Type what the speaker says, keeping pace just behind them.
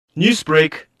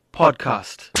Newsbreak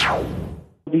Podcast.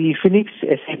 The Phoenix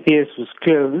SAPS was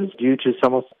closed due to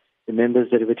some of the members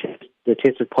that were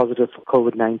tested positive for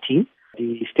COVID-19.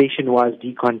 The station was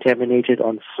decontaminated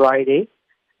on Friday,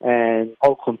 and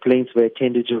all complaints were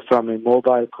attended to from a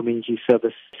mobile community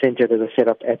service center that was set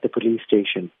up at the police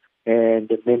station. And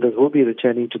the members will be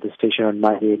returning to the station on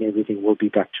Monday, and everything will be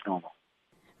back to normal.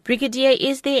 Brigadier,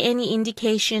 is there any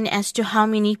indication as to how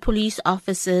many police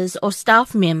officers or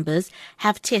staff members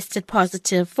have tested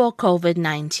positive for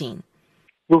COVID-19?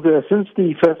 Well, since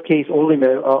the first case, all the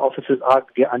officers are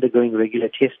undergoing regular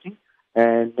testing.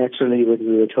 And naturally, when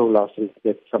we were told last week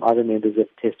that some other members have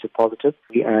tested positive,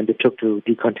 we undertook to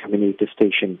decontaminate the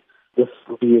station. This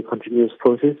will be a continuous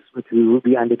process which we will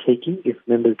be undertaking. If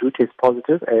members do test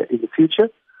positive in the future,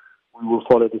 we will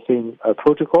follow the same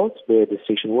protocols where the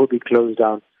station will be closed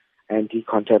down and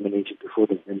decontaminated before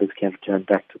the members can return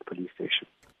back to the police station.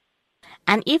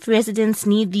 And if residents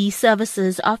need the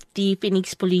services of the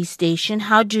Phoenix Police Station,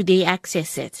 how do they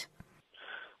access it?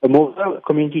 A mobile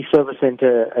community service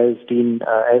center has been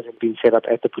set up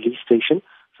at the police station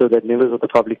so that members of the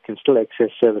public can still access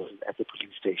services at the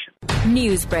police station.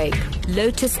 Newsbreak,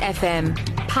 Lotus FM,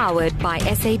 powered by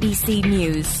SABC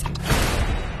News.